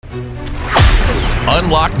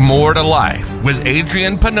Unlock More to Life with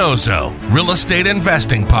Adrian Panozzo, Real Estate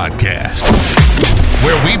Investing Podcast,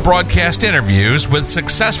 where we broadcast interviews with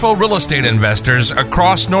successful real estate investors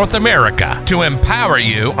across North America to empower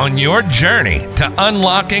you on your journey to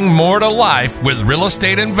unlocking more to life with real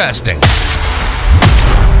estate investing.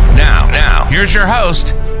 Now, here's your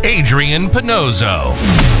host, Adrian Panozzo.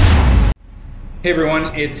 Hey everyone,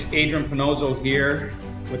 it's Adrian Panozzo here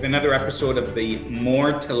with another episode of the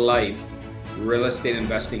More to Life Real Estate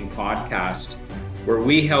Investing Podcast, where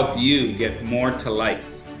we help you get more to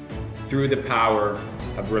life through the power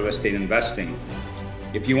of real estate investing.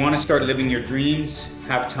 If you want to start living your dreams,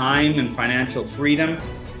 have time and financial freedom,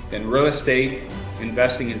 then real estate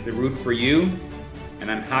investing is the route for you.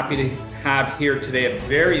 And I'm happy to have here today a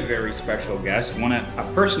very, very special guest,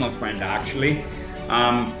 a personal friend actually,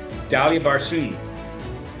 Dalia Barsoum.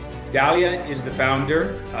 Dalia is the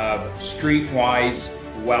founder of Streetwise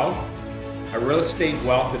Wealth, a real estate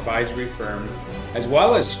wealth advisory firm, as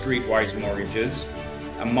well as Streetwise Mortgages,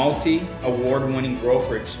 a multi-award-winning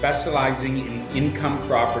brokerage specializing in income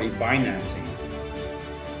property financing.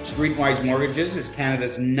 Streetwise Mortgages is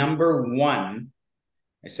Canada's number one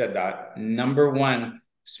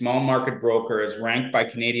small market broker, as ranked by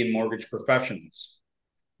Canadian mortgage professionals.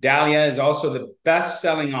 Dalia is also the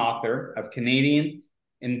best-selling author of Canadian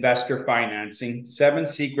Investor Financing, 7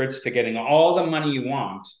 Secrets to Getting All the Money You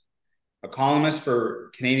Want, a columnist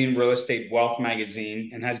for Canadian Real Estate Wealth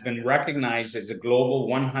magazine, and has been recognized as a global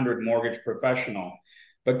 100 mortgage professional.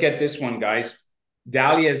 But get this one, guys.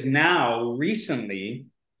 Dalia has now recently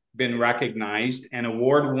been recognized and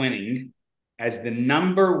award-winning as the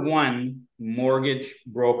number one mortgage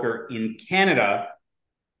broker in Canada,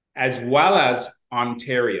 as well as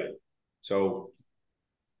Ontario. So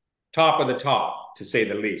top of the top, to say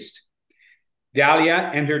the least.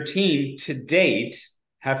 Dalia and her team to date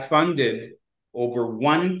have funded over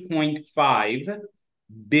 $1.5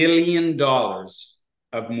 billion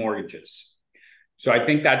of mortgages. So I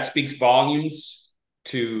think that speaks volumes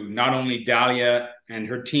to not only Dalia and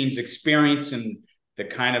her team's experience and the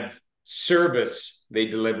kind of service they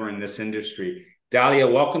deliver in this industry.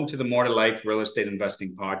 Dalia, welcome to the More to Life Real Estate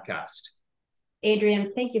Investing Podcast.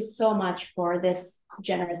 Adrian, thank you so much for this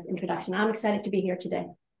generous introduction. I'm excited to be here today.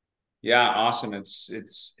 Yeah, awesome. It's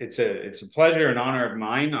a pleasure and honor of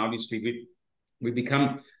mine. Obviously, we've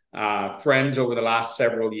become friends over the last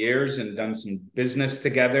several years and done some business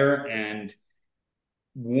together. And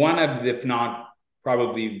one of the, if not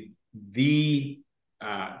probably the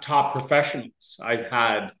top professionals I've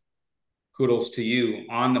had, kudos to you,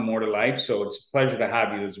 on the More to Life. So it's a pleasure to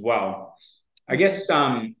have you as well. I guess,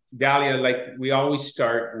 Dalia, like we always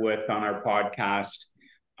start with on our podcast,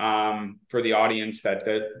 for the audience that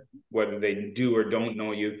whether they do or don't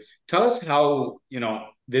know you, tell us how,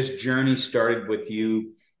 this journey started with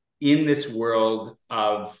you in this world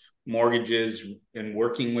of mortgages and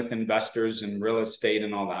working with investors and real estate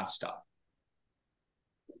and all that stuff.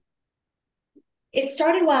 It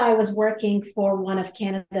started while I was working for one of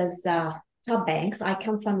Canada's top banks. I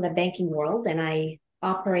come from the banking world and I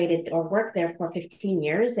operated or worked there for 15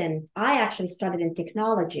 years. And I actually started in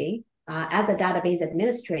technology as a database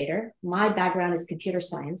administrator. My background is computer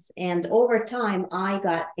science. And over time, I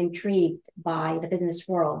got intrigued by the business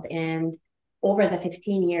world. And over the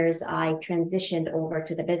 15 years, I transitioned over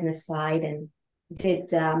to the business side and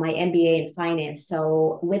did my MBA in finance.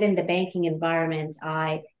 So within the banking environment,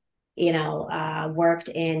 I worked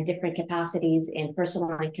in different capacities in personal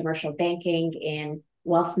and commercial banking, in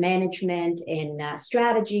wealth management, in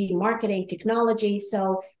strategy, marketing, technology.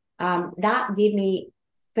 So that gave me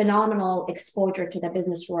phenomenal exposure to the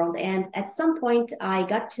business world. And at some point, I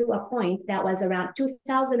got to a point that was around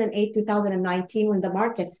 2008, 2019, when the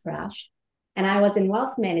markets crashed. And I was in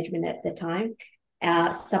wealth management at the time,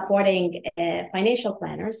 supporting financial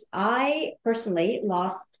planners. I personally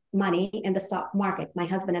lost money in the stock market. My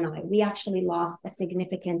husband and we actually lost a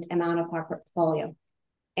significant amount of our portfolio.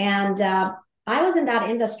 And I was in that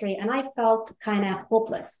industry and I felt kind of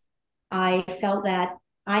hopeless. I felt that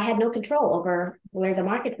I had no control over where the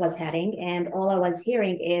market was heading. And all I was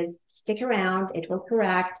hearing is stick around, it will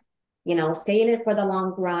correct, stay in it for the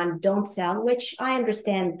long run, don't sell, which I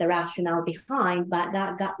understand the rationale behind, but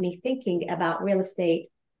that got me thinking about real estate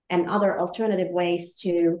and other alternative ways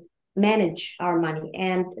to manage our money.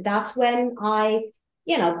 And that's when I,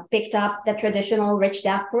 picked up the traditional rich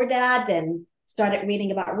dad, poor dad and started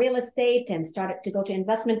reading about real estate and started to go to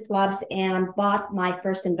investment clubs and bought my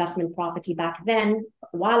first investment property back then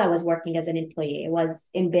while I was working as an employee. It was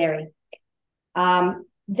in Barrie.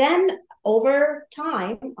 Then over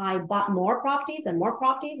time, I bought more properties and more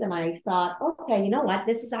properties, and I thought, okay, you know what?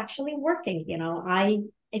 This is actually working.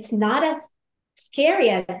 It's not as scary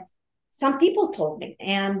as some people told me,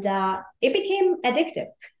 and it became addictive.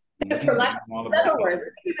 For lack of better words,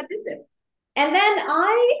 it became addictive. And then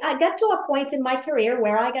I got to a point in my career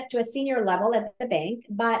where I got to a senior level at the bank,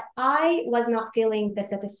 but I was not feeling the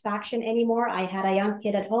satisfaction anymore. I had a young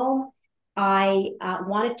kid at home. I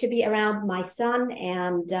wanted to be around my son,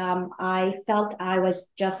 and I felt I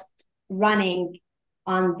was just running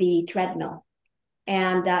on the treadmill.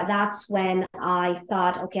 And that's when I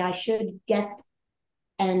thought, okay, I should get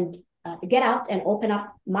out and open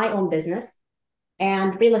up my own business.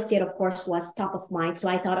 And real estate, of course, was top of mind. So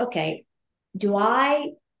I thought, okay, do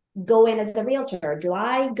I go in as a realtor? Do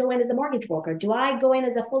I go in as a mortgage broker? Do I go in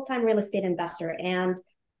as a full-time real estate investor? And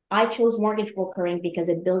I chose mortgage brokering because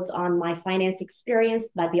it builds on my finance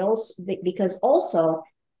experience, but because also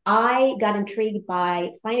I got intrigued by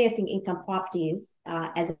financing income properties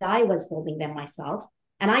as I was holding them myself.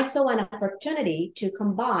 And I saw an opportunity to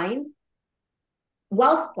combine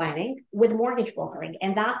wealth planning with mortgage brokering.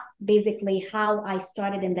 And that's basically how I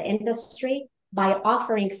started in the industry, by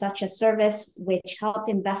offering such a service, which helped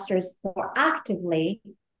investors proactively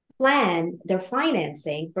plan their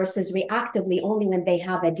financing versus reactively only when they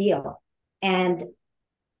have a deal. And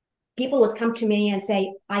people would come to me and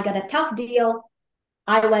say, I got a tough deal.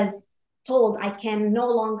 I was told I can no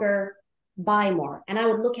longer buy more. And I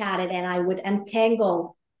would look at it and I would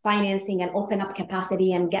untangle financing and open up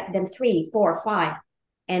capacity and get them 3, 4, 5.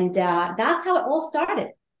 And that's how it all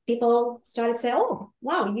started. People started to say, oh,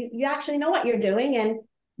 wow, you actually know what you're doing, and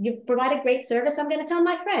you've provided great service. I'm going to tell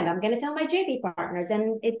my friend. I'm going to tell my JV partners.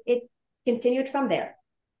 And it continued from there.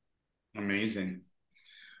 Amazing.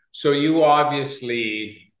 So you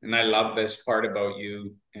obviously, and I love this part about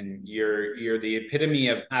you, and you're the epitome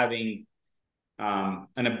of having an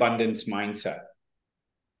abundance mindset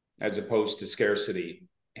as opposed to scarcity.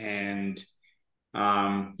 And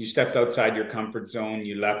you stepped outside your comfort zone.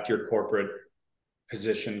 You left your corporate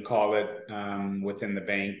position, call it, within the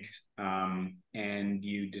bank, and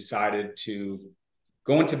you decided to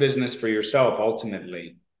go into business for yourself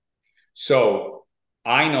ultimately. So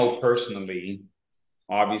I know personally,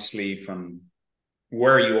 obviously, from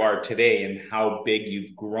where you are today and how big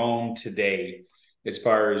you've grown today as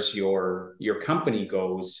far as your company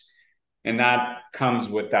goes, and that comes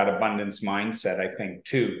with that abundance mindset, I think,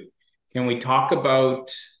 too. Can we talk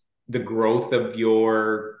about the growth of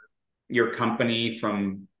your company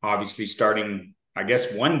from obviously starting, I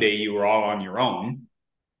guess one day you were all on your own,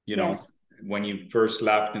 Yes. when you first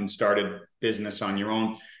left and started business on your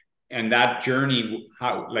own, and that journey,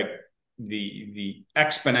 how, like, the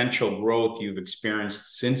exponential growth you've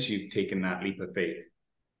experienced since you've taken that leap of faith.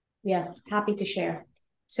 Yes, happy to share.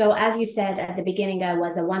 So as you said at the beginning, I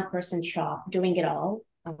was a one-person shop doing it all.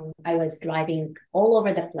 I was driving all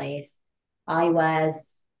over the place. I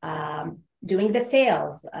was doing the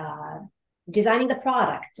sales, designing the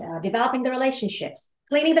product, developing the relationships,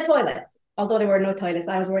 cleaning the toilets. Although there were no toilets,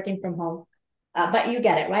 I was working from home. But you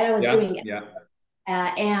get it, right? I was doing it. Yeah.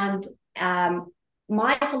 And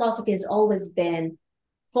my philosophy has always been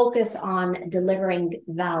focus on delivering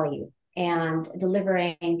value and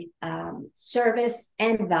delivering service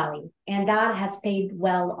and value. And that has paid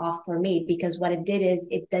well off for me, because what it did is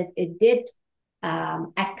it did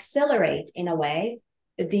accelerate, in a way,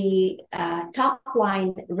 the top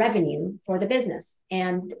line revenue for the business.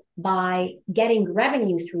 And by getting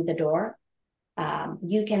revenue through the door,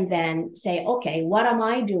 you can then say, okay, what am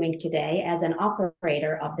I doing today as an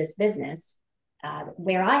operator of this business?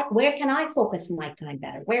 Where can I focus my time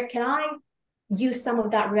better? Where can I use some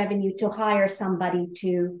of that revenue to hire somebody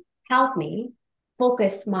to help me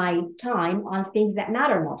focus my time on things that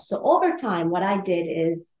matter most? So over time, what I did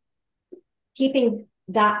is keeping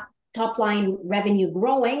that top line revenue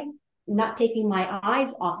growing, not taking my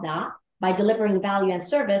eyes off that, by delivering value and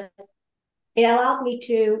service. It allowed me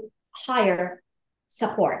to hire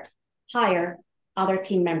support, hire other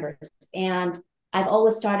team members. And I've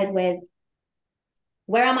always started with,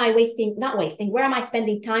 where am I where am I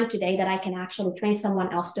spending time today that I can actually train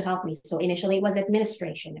someone else to help me? So initially it was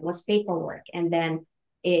administration, it was paperwork. And then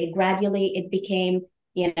it became,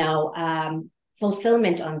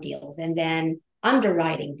 fulfillment on deals, and then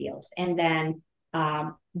underwriting deals, and then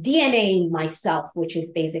DNAing myself, which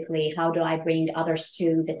is basically, how do I bring others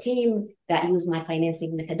to the team that use my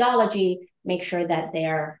financing methodology, make sure that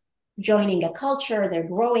they're joining a culture, they're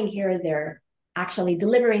growing here, they're actually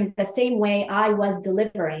delivering the same way I was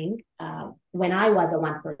delivering when I was a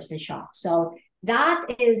one-person shop. So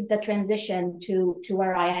that is the transition to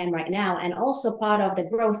where I am right now. And also part of the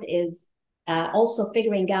growth is also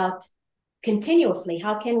figuring out continuously,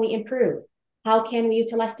 how can we improve? How can we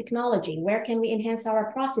utilize technology? Where can we enhance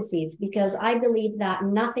our processes? Because I believe that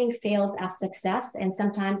nothing fails as success, and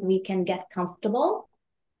sometimes we can get comfortable.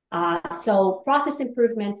 So process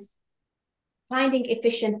improvements, finding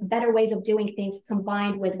efficient, better ways of doing things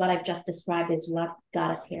combined with what I've just described is what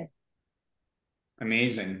got us here.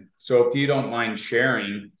 Amazing. So if you don't mind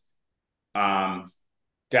sharing,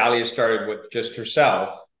 Dalia started with just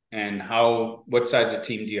herself, and what size of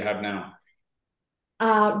team do you have now?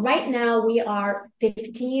 Right now, we are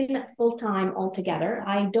 15 full-time altogether.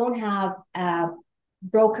 I don't have a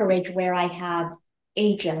brokerage where I have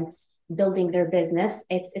agents building their business.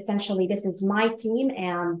 It's essentially, this is my team,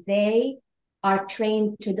 and they are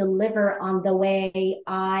trained to deliver on the way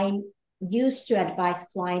I used to advise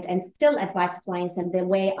clients and still advise clients, and the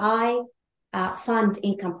way I fund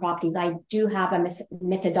income properties. I do have a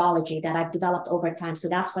methodology that I've developed over time. So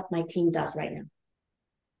that's what my team does right now.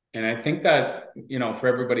 And I think that, for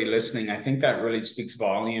everybody listening, I think that really speaks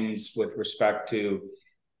volumes with respect to,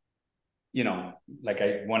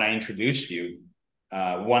 when I introduced you,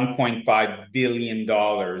 $1.5 billion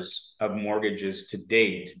of mortgages to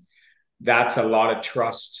date. That's a lot of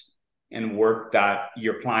trust and work that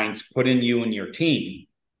your clients put in you and your team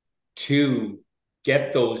to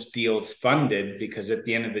get those deals funded, because at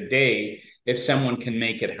the end of the day, if someone can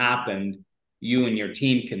make it happen, you and your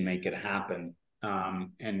team can make it happen.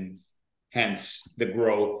 And hence the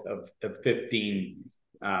growth of 15,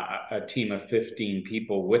 a team of 15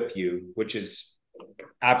 people with you, which is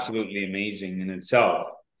absolutely amazing in itself.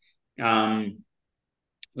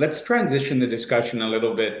 Let's transition the discussion a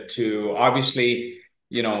little bit to, obviously,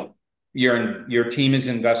 your team is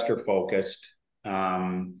investor focused,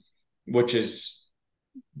 which is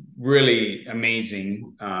really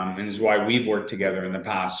amazing, and is why we've worked together in the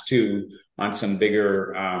past too on some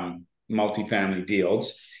bigger multifamily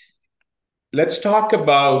deals. Let's talk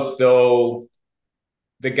about, though,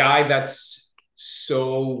 the guy that's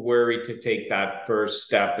so worried to take that first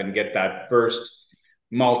step and get that first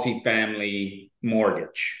multifamily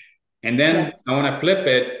mortgage. And then yes, I want to flip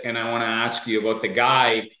it, and I want to ask you about the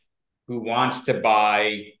guy who wants to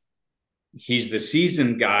buy. He's the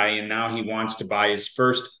seasoned guy, and now he wants to buy his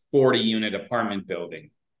first 40-unit apartment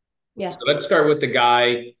building. Yes. So let's start with the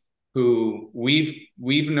guy who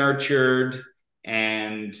we've nurtured,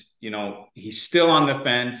 and he's still on the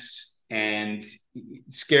fence and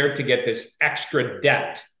scared to get this extra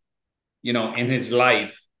debt, in his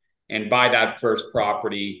life and buy that first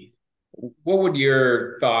property. What would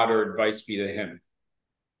your thought or advice be to him?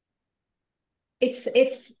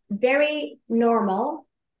 It's very normal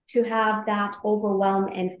to have that overwhelm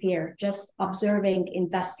and fear. Just observing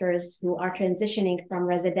investors who are transitioning from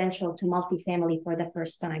residential to multifamily for the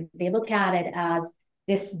first time. They look at it as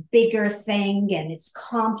this bigger thing, and it's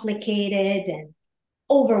complicated and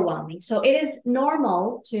overwhelming. So it is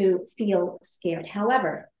normal to feel scared.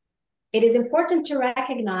 However, it is important to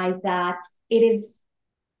recognize that it is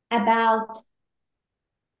about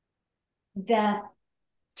the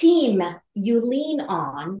team you lean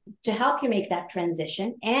on to help you make that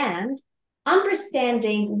transition, and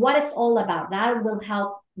understanding what it's all about. That will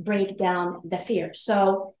help break down the fear.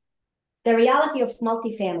 So the reality of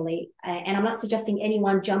multifamily, and I'm not suggesting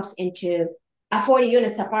anyone jumps into a 40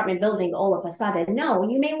 units apartment building all of a sudden. No,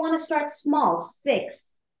 you may want to start small,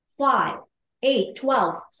 6, 5, 8,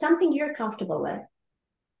 12, something you're comfortable with.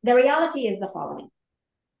 The reality is the following.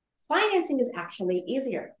 Financing is actually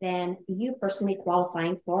easier than you personally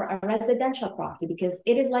qualifying for a residential property, because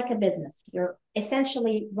it is like a business. You're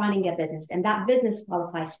essentially running a business, and that business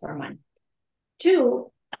qualifies for money. 2,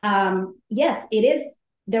 yes, it is.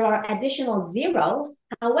 There are additional zeros.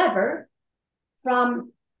 However,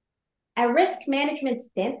 from a risk management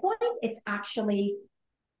standpoint, it's actually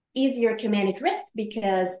easier to manage risk,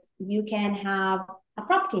 because you can have a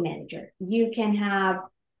property manager. You can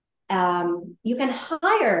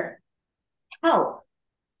hire help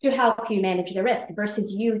to help you manage the risk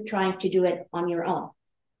versus you trying to do it on your own.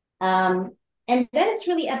 And then it's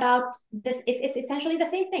really about this. It's essentially the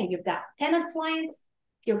same thing. You've got tenant clients.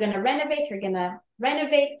 If you're going to renovate, you're going to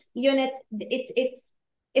renovate units. It's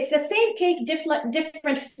the same cake,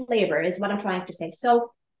 different flavor is what I'm trying to say.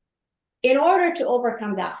 So in order to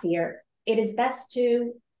overcome that fear, it is best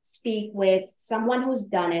to speak with someone who's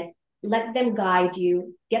done it. Let them guide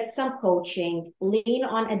you, get some coaching, lean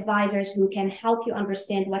on advisors who can help you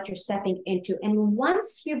understand what you're stepping into. And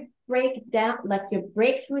once you break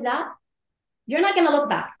through that, you're not going to look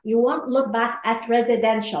back. You won't look back at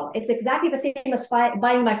residential. It's exactly the same as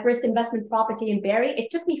buying my first investment property in Barrie. It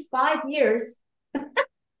took me 5 years,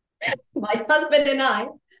 my husband and I,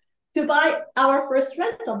 to buy our first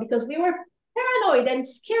rental because we were paranoid and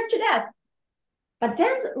scared to death. But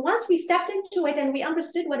then once we stepped into it and we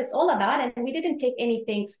understood what it's all about and we didn't take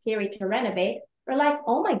anything scary to renovate, we're like,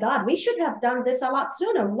 oh my God, we should have done this a lot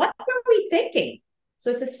sooner. What were we thinking?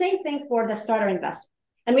 So it's the same thing for the starter investor.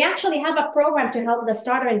 And we actually have a program to help the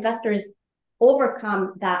starter investors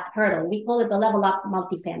overcome that hurdle. We call it the Level Up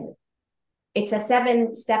Multifamily. It's a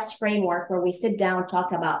 7 steps framework where we sit down,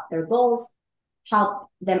 talk about their goals, help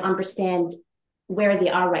them understand where they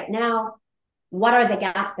are right now. What are the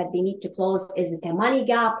gaps that they need to close? Is it a money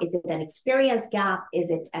gap? Is it an experience gap? Is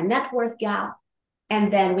it a net worth gap?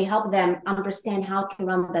 And then we help them understand how to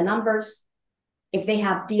run the numbers. If they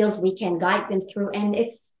have deals, we can guide them through. And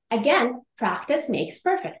it's, again, practice makes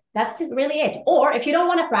perfect. That's really it. Or if you don't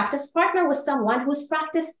want to practice, partner with someone who's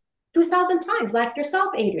practiced 2,000 times, like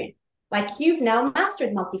yourself, Adrian. Like you've now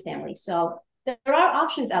mastered multifamily. So there are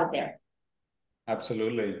options out there.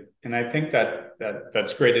 Absolutely. And I think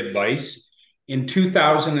that's great advice. In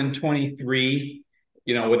 2023,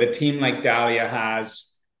 with a team like Dalia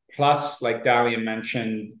has, plus, like Dalia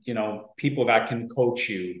mentioned, people that can coach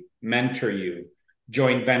you, mentor you,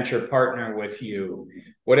 joint venture partner with you,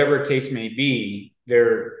 whatever case may be,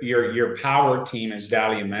 your power team, as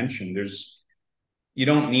Dalia mentioned, you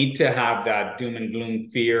don't need to have that doom and gloom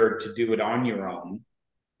fear to do it on your own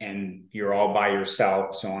and you're all by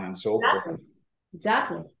yourself, so on and so forth.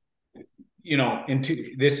 Exactly.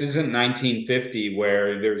 This isn't 1950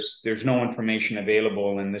 where there's no information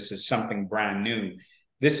available and this is something brand new.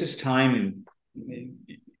 This is time.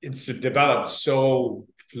 It's developed so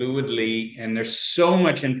fluidly and there's so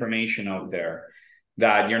much information out there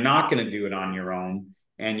that you're not going to do it on your own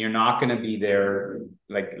and you're not going to be there.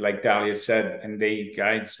 Like Dalia said, and they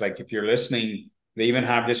guys, like if you're listening, they even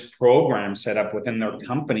have this program set up within their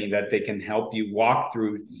company that they can help you walk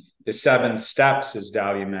through the 7 steps, as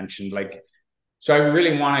Dalia mentioned. So I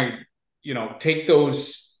really want to, take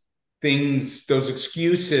those things, those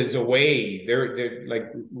excuses away. They're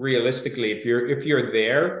like, realistically, if you're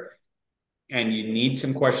there and you need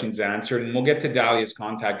some questions answered, and we'll get to Dalia's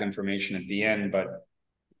contact information at the end, but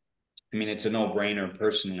I mean, it's a no-brainer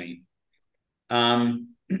personally. Dalia,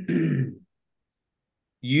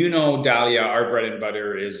 our bread and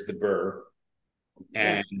butter is the BRRRR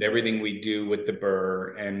and yes, everything we do with the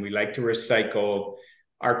BRRRR, and we like to recycle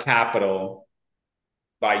our capital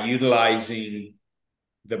by utilizing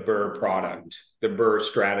the BRRRR product, the BRRRR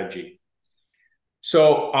strategy.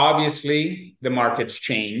 So obviously the market's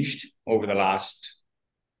changed over the last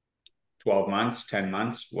 12 months, 10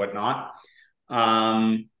 months, whatnot.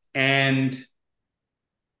 And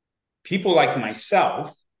people like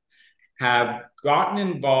myself have gotten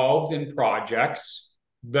involved in projects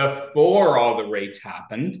before all the rates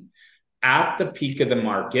happened at the peak of the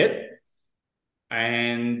market.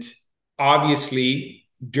 And obviously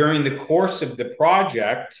during the course of the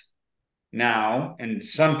project now, and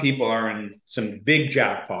some people are in some big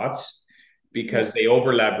jackpots because yes, they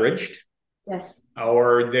over leveraged. Yes.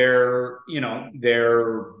 Or their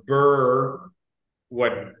BRRRR,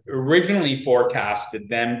 what originally forecasted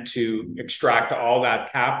them to extract all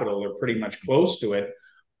that capital or pretty much close to it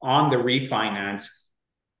on the refinance,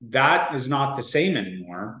 that is not the same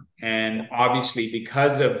anymore. And obviously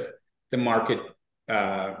because of the market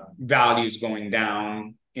values going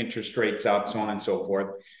down, interest rates up, so on and so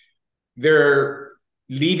forth, they're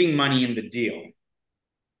leaving money in the deal,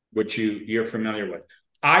 which you're familiar with.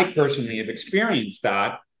 I personally have experienced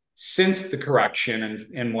that since the correction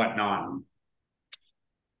and whatnot.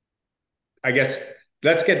 I guess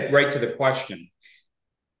let's get right to the question.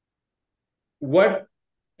 What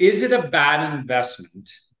is it a bad investment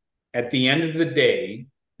at the end of the day?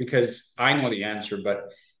 Because I know the answer, but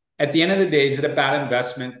at the end of the day, is it a bad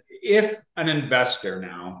investment if an investor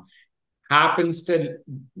now happens to,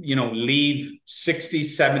 leave 60,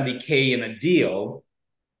 70K in a deal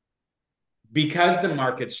because the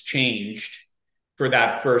market's changed for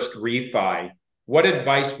that first refi? What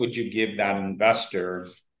advice would you give that investor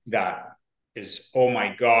that is, oh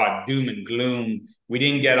my God, doom and gloom, we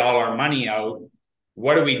didn't get all our money out,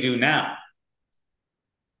 what do we do now?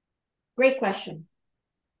 Great question.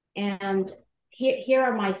 And here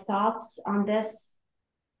are my thoughts on this.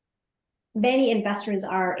 Many investors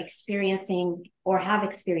are experiencing or have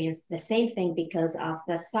experienced the same thing because of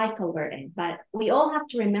the cycle we're in. But we all have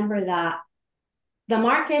to remember that the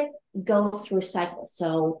market goes through cycles.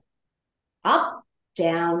 So up,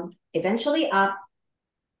 down, eventually up,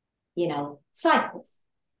 cycles.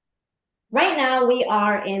 Right now, we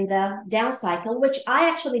are in the down cycle, which I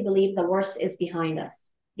actually believe the worst is behind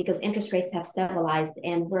us because interest rates have stabilized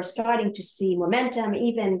and we're starting to see momentum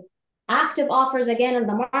even active offers again in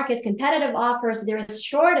the market, competitive offers. There is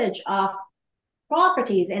shortage of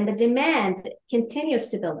properties and the demand continues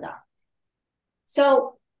to build up.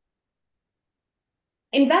 So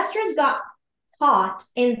investors got caught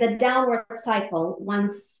in the downward cycle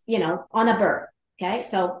once, on a burr. Okay.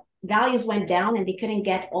 So values went down and they couldn't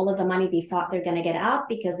get all of the money they thought they're going to get out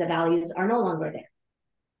because the values are no longer there.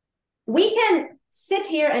 We can sit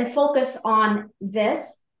here and focus on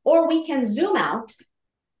this, or we can zoom out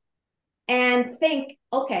and think,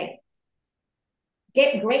 okay,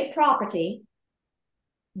 get great property,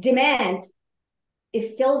 demand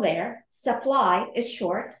is still there, supply is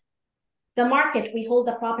short. The market we hold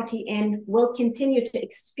the property in will continue to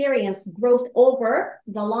experience growth over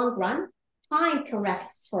the long run. Time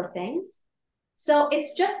corrects for things. So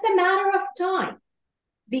it's just a matter of time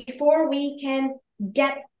before we can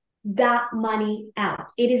get that money out.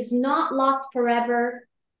 It is not lost forever.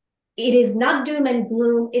 It is not doom and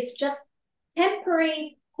gloom. It's just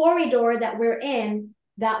temporary corridor that we're in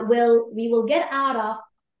that we will get out of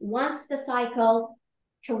once the cycle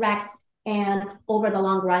corrects and over the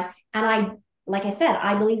long run. And like I said,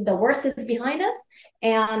 I believe the worst is behind us.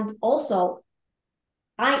 And also,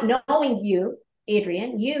 knowing you,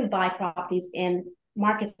 Adrian, you buy properties in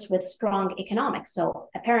markets with strong economics. So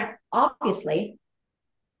obviously,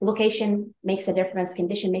 location makes a difference,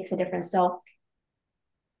 condition makes a difference. So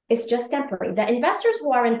it's just temporary. The investors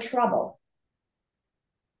who are in trouble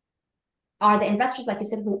are the investors, like you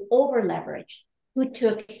said, who over-leveraged, who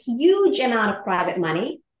took huge amount of private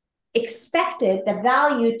money, expected the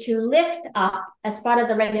value to lift up as part of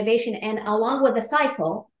the renovation and along with the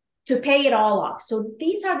cycle to pay it all off. So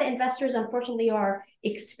these are the investors, unfortunately, who are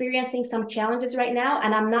experiencing some challenges right now.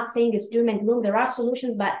 And I'm not saying it's doom and gloom. There are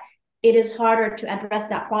solutions, but it is harder to address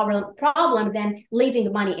that problem than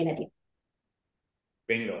leaving money in a deal.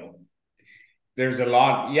 Bingo. There's a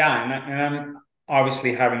lot. Yeah. And I'm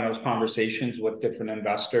obviously having those conversations with different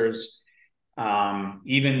investors.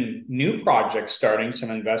 Even new projects starting,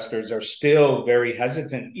 some investors are still very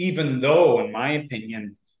hesitant, even though, in my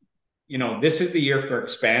opinion, this is the year for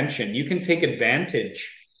expansion. You can take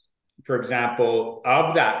advantage, for example,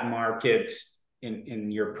 of that market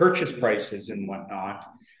in your purchase prices and whatnot.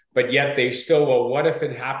 But yet they still, well, what if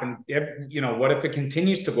it happened? What if it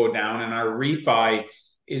continues to go down and our refi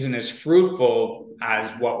isn't as fruitful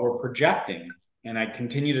as what we're projecting? And I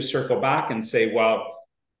continue to circle back and say, well,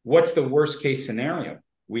 what's the worst case scenario?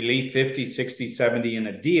 We leave 50, 60, 70 in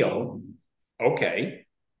a deal. Okay.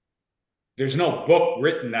 There's no book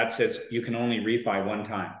written that says you can only refi one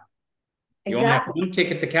time. You only have one kick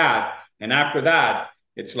at the cat. And after that,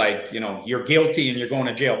 it's like, you're guilty and you're going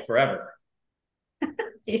to jail forever.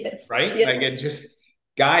 Yes. Right? Yes. Like it just,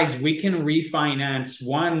 guys, we can refinance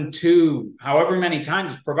 1, 2, however many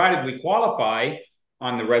times, provided we qualify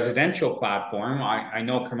on the residential platform. I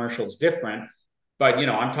know commercial is different, but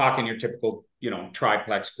I'm talking your typical,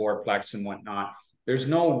 triplex, fourplex and whatnot. There's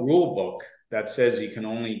no rule book that says you can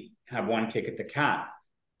only have one kick at the cat.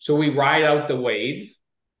 So we ride out the wave.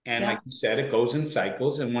 And like you said, it goes in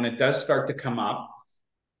cycles. And when it does start to come up,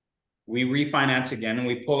 we refinance again and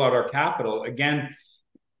we pull out our capital. Again,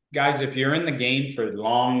 guys, if you're in the game for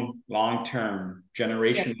long-term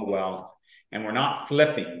generational wealth, and we're not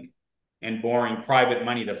flipping and borrowing private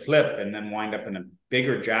money to flip and then wind up in a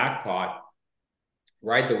bigger jackpot,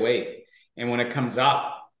 ride the wave. And when it comes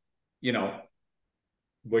up,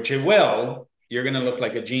 which it will, you're going to look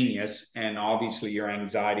like a genius. And obviously your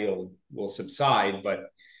anxiety will subside. But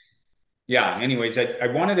yeah, anyways, I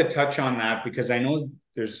wanted to touch on that because I know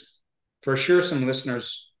there's for sure some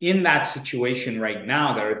listeners in that situation right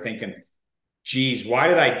now that are thinking, geez, why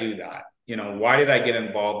did I do that? Why did I get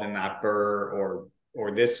involved in that burr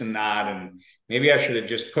or this and that? And maybe I should have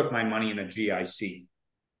just put my money in a GIC.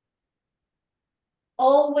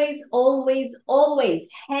 Always, always, always.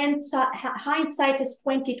 Hindsight is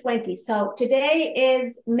 2020. So today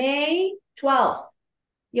is May 12th.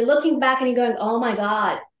 You're looking back and you're going, oh my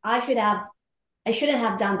God, I shouldn't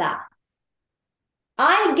have done that.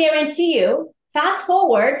 I guarantee you, fast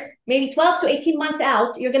forward, maybe 12 to 18 months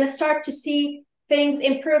out, you're going to start to see things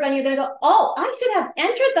improve and you're going to go, oh, I should have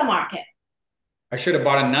entered the market. I should have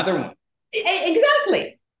bought another one.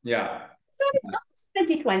 Exactly. Yeah. So it's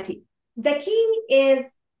 2020. The key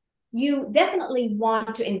is you definitely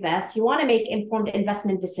want to invest. You want to make informed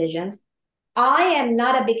investment decisions. I am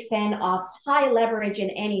not a big fan of high leverage in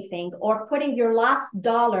anything or putting your last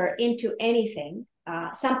dollar into anything.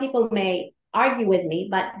 Some people may argue with me,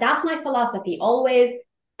 but that's my philosophy. Always,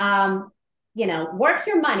 work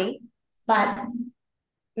your money, but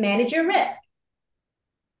manage your risk.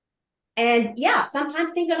 And yeah, sometimes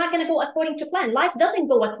things are not going to go according to plan. Life doesn't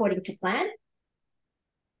go according to plan.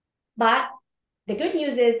 But the good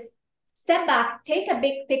news is step back, take a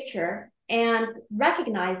big picture, and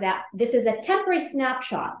recognize that this is a temporary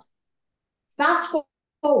snapshot. Fast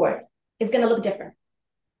forward, it's going to look different.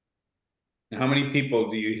 How many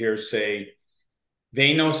people do you hear say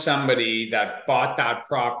they know somebody that bought that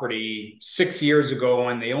property 6 years ago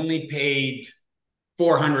and they only paid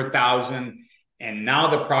 400,000 and now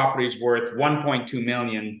the property's worth 1.2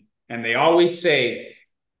 million, and they always say,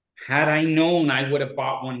 had I known, I would have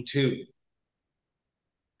bought one too.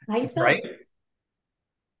 Right?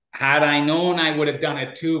 Had I known, I would have done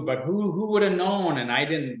it too, but who would have known? And I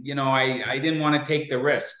didn't, I didn't want to take the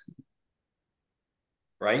risk.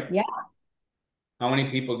 Right? Yeah. How many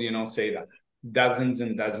people do you know say that? Dozens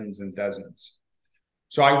and dozens and dozens.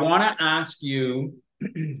 So I want to ask you,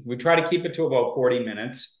 we try to keep it to about 40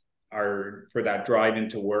 minutes or for that drive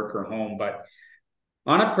into work or home, but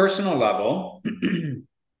on a personal level,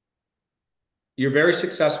 you're very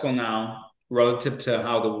successful now relative to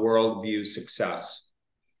how the world views success.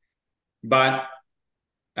 But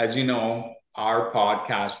as you know, our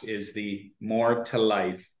podcast is the More to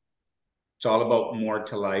Life. It's all about more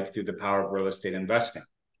to life through the power of real estate investing.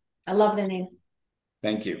 I love the name.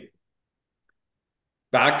 Thank you.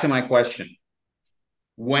 Back to my question.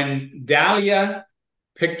 When Dalia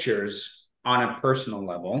pictures on a personal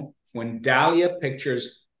level, when Dalia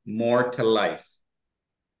pictures more to life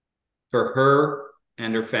for her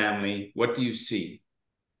and her family, what do you see?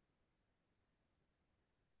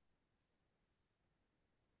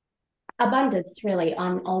 Abundance, really,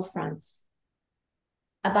 on all fronts.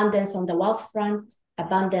 Abundance on the wealth front,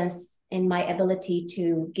 abundance in my ability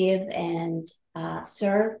to give and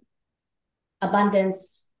serve,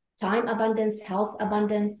 abundance, time abundance, health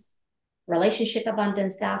abundance, relationship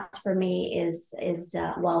abundance. That's for me is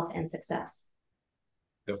wealth and success.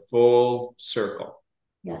 The full circle.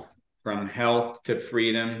 Yes. From health to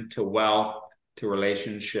freedom to wealth to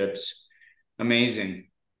relationships. Amazing.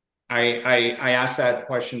 I ask that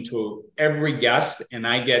question to every guest, and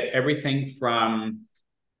I get everything from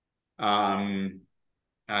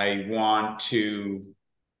I want to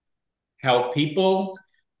help people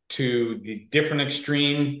to the different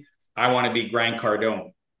extreme. I want to be Grant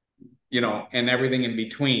Cardone, and everything in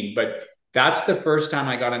between. But that's the first time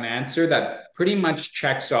I got an answer that pretty much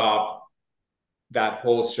checks off that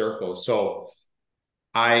whole circle. So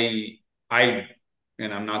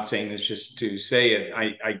and I'm not saying this just to say it,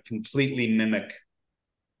 I completely mimic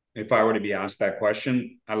if I were to be asked that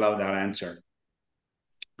question. I love that answer.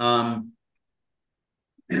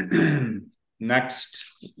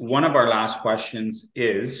 Next, one of our last questions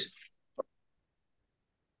is,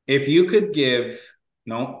 if you could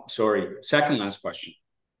second last question.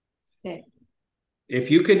 Okay. If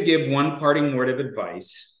you could give one parting word of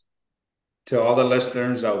advice to all the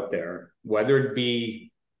listeners out there, whether it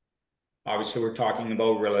be, obviously we're talking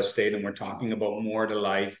about real estate and we're talking about more to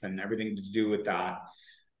life and everything to do with that,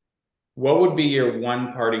 what would be your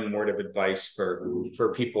one parting word of advice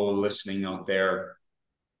for people listening out there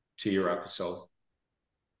to your episode?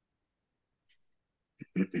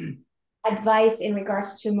 Advice in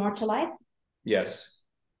regards to more to life? Yes.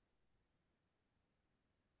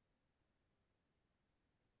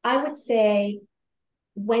 I would say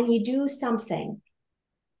when you do something,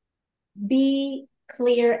 be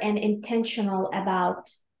clear and intentional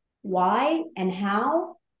about why and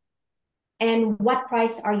how and what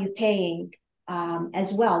price are you paying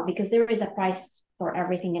as well, because there is a price for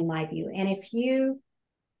everything in my view. And if you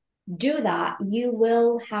do that, you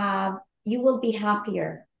will be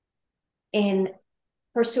happier in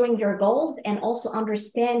pursuing your goals and also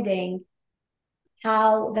understanding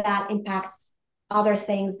how that impacts other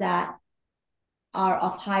things that are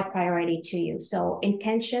of high priority to you. So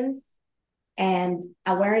intentions and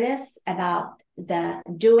awareness about the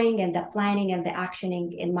doing and the planning and the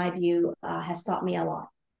actioning, in my view, has taught me a lot.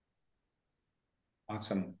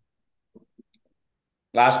 Awesome.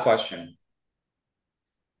 Last question.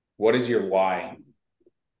 What is your why?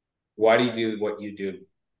 Why do you do what you do?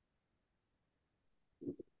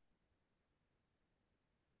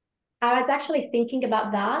 I was actually thinking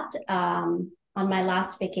about that on my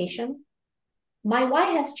last vacation. My why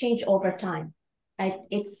has changed over time.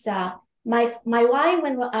 It's my why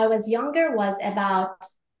when I was younger was about,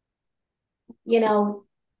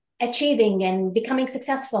 achieving and becoming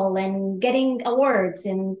successful and getting awards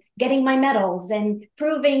and getting my medals and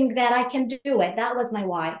proving that I can do it. That was my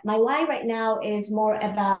why. My why right now is more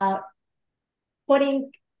about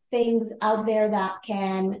putting things out there that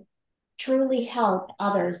can truly help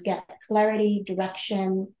others get clarity,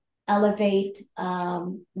 direction, elevate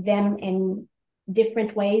them in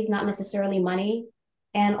different ways, not necessarily money,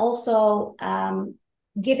 and also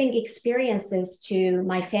giving experiences to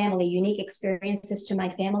my family, unique experiences to my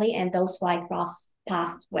family and those who I cross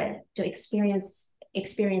paths with to experience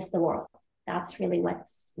the world. That's really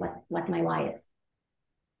what my why is.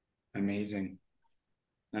 Amazing.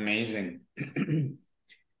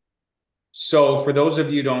 So for those of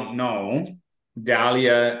you who don't know,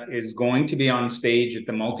 Dalia is going to be on stage at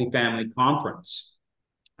the multifamily conference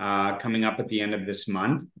coming up at the end of this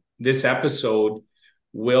month. This episode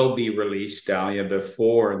will be released, Dalia,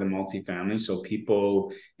 before the multifamily. So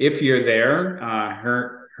people, if you're there,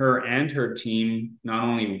 her and her team, not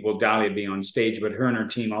only will Dalia be on stage, but her and her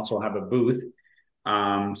team also have a booth.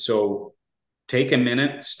 So take a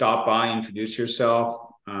minute, stop by, introduce yourself,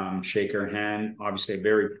 shake her hand. Obviously, a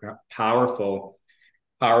very powerful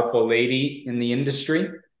lady in the industry.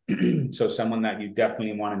 So someone that you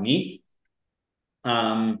definitely want to meet.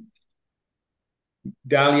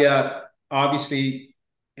 Dalia, obviously,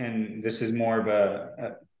 and this is more of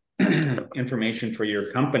a information for your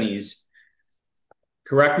companies.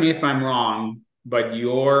 Correct me if I'm wrong, but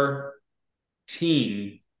your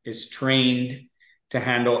team is trained to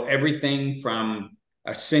handle everything from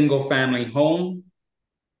a single family home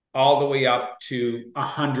all the way up to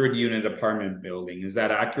 100-unit apartment building. Is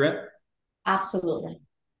that accurate? Absolutely.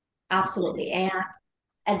 And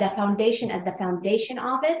at the foundation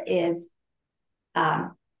of it is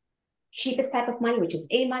cheapest type of money, which is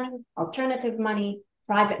A money, alternative money,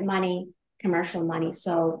 private money, commercial money.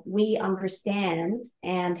 So we understand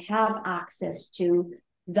and have access to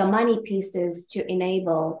the money pieces to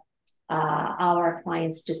enable our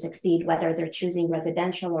clients to succeed, whether they're choosing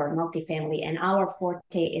residential or multifamily. And our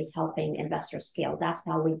forte is helping investors scale. That's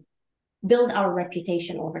how we build our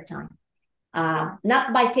reputation over time.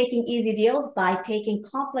 Not by taking easy deals, by taking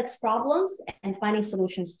complex problems and finding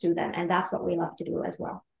solutions to them. And that's what we love to do as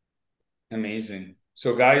well. Amazing.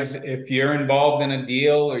 So guys, if you're involved in a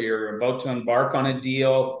deal or you're about to embark on a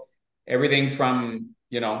deal, everything from,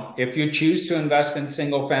 if you choose to invest in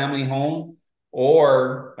single family home,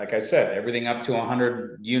 or like I said, everything up to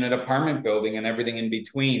 100-unit apartment building and everything in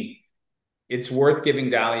between, it's worth giving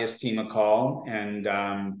Dalia's team a call. And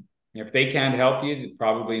if they can't help you,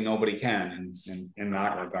 probably nobody can in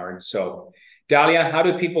that regard. So Dalia, how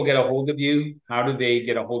do people get a hold of you? How do they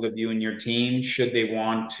get a hold of you and your team should they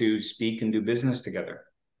want to speak and do business together?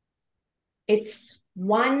 It's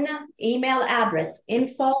one email address,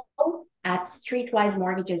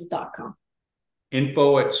 info@streetwisemortgages.com.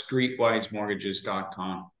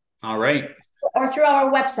 info@streetwisemortgages.com. All right. Or through our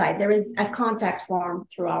website. There is a contact form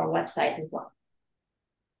through our website as well.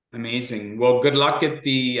 Amazing. Well, good luck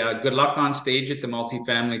on stage at the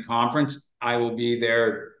multifamily conference. I will be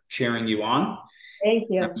there cheering you on. Thank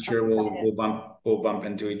you. I'm sure we'll bump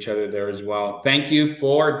into each other there as well. Thank you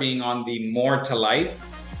for being on the More to Life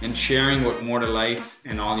and sharing what More to Life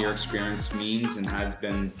and all your experience means and has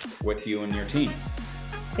been with you and your team.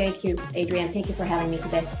 Thank you, Adrian. Thank you for having me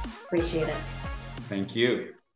today. Appreciate it. Thank you.